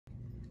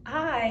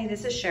Hi,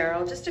 this is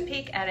Cheryl. Just a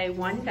peek at a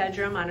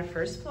 1-bedroom on a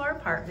first floor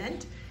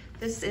apartment.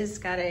 This is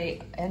got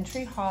a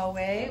entry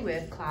hallway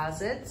with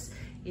closets.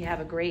 You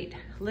have a great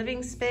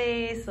living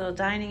space, little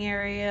dining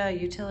area,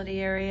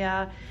 utility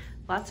area,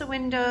 lots of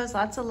windows,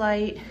 lots of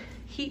light.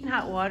 Heat and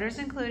hot water is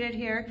included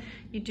here.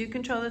 You do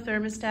control the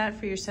thermostat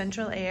for your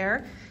central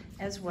air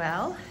as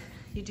well.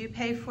 You do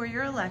pay for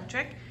your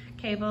electric,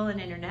 cable, and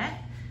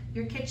internet.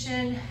 Your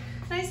kitchen,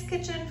 nice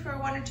kitchen for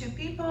 1 or 2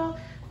 people.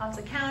 Lots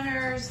of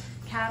counters,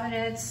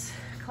 cabinets,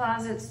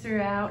 closets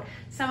throughout.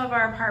 Some of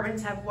our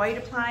apartments have white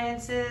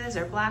appliances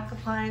or black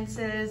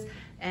appliances,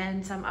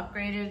 and some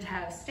upgraded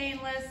have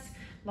stainless.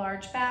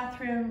 Large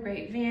bathroom,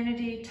 great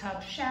vanity,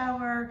 tub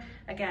shower.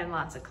 Again,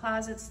 lots of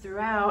closets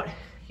throughout.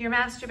 Your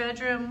master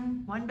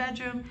bedroom, 1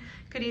 bedroom,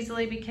 could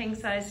easily be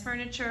king-size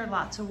furniture,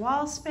 lots of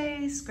wall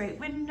space, great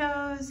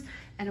windows,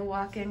 and a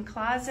walk-in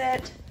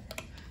closet.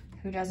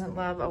 Who doesn't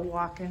love a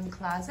walk-in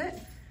closet?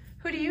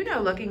 Who do you know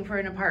looking for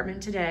an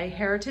apartment today?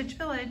 Heritage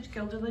Village,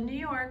 Guilderland, New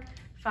York,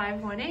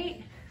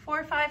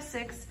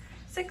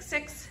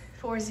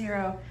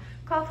 518-456-6640.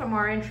 Call for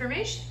more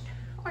information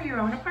or your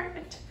own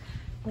apartment.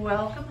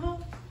 Welcome home.